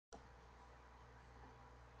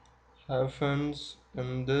Hi friends,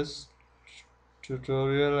 in this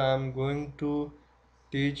tutorial I am going to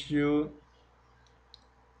teach you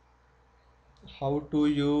how to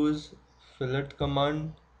use fillet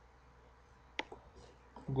command.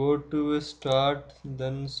 Go to start,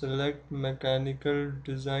 then select mechanical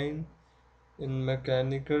design. In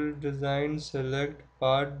mechanical design, select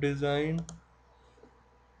part design.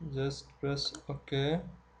 Just press OK.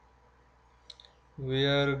 We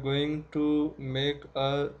are going to make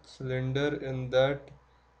a cylinder. In that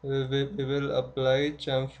we will apply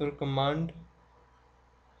chamfer command.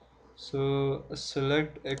 So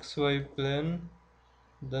select XY plane,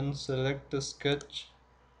 then select sketch,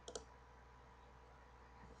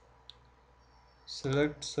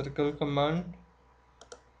 select circle command,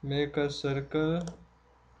 make a circle,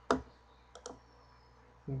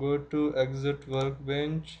 go to exit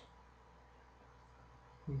workbench,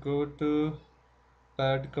 go to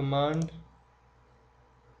pad command.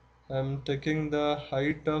 I'm taking the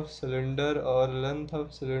height of cylinder or length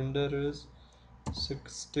of cylinder is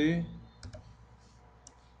 60.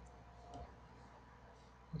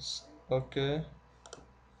 Okay.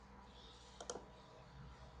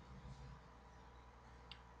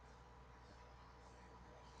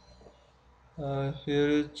 Here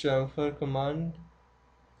is chamfer command.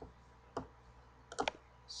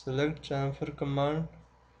 Select chamfer command.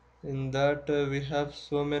 In that we have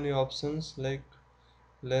so many options like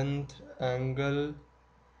length, angle,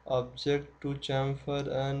 object to chamfer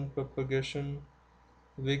and propagation.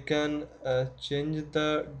 We can change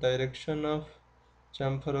the direction of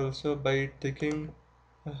chamfer also by taking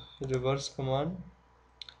reverse command.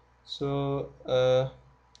 So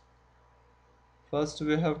first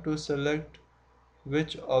we have to select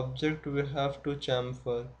which object we have to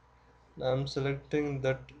chamfer. I'm selecting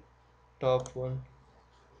that top one,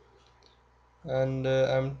 and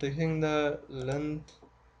I'm taking the length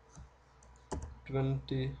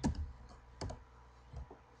 20,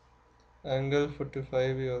 angle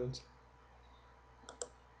 45 also.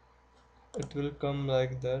 It will come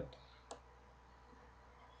like that.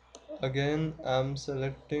 Again I'm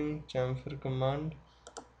selecting chamfer command,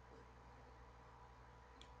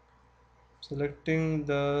 selecting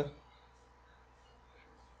the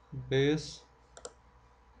base,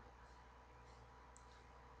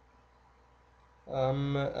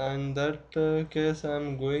 in that case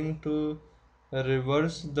I'm going to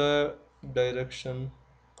reverse the direction.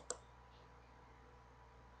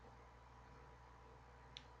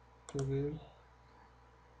 Okay,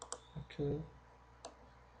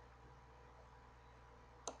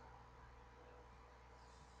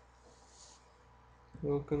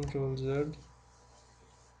 go Control Z.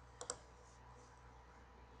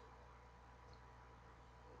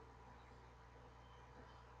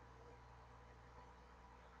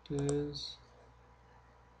 This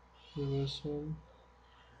reverse one,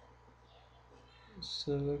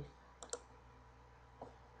 select,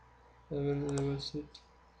 I will reverse it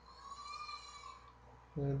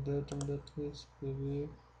like that. In that case preview.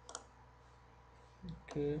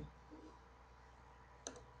 Okay,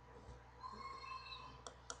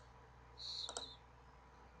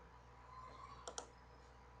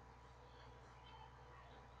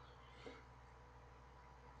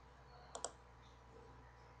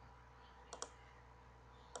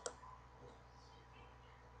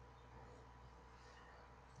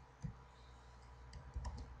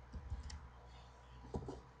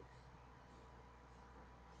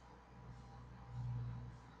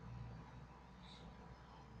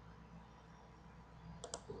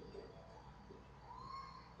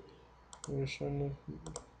 version of,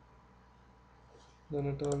 then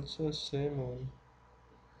it also same one.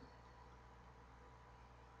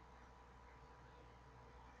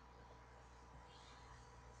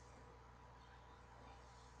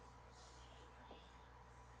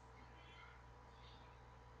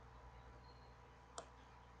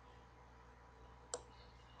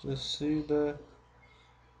 Just see the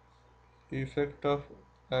effect of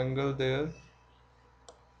angle there.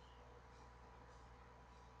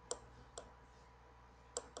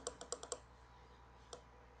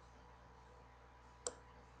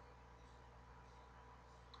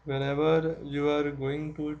 Whenever you are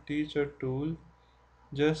going to teach a tool,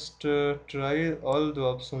 just try all the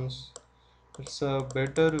options. It's a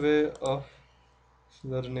better way of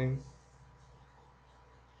learning.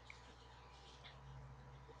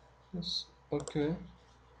 Yes, okay.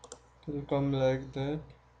 It will come like that.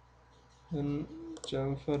 Then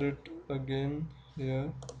chamfer it again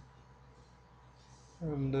here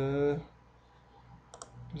and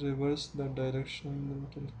reverse the direction. Then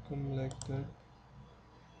it will come like that.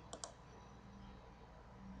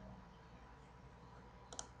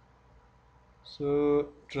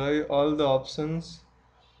 So try all the options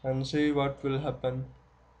and see what will happen.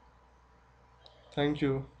 Thank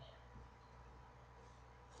you.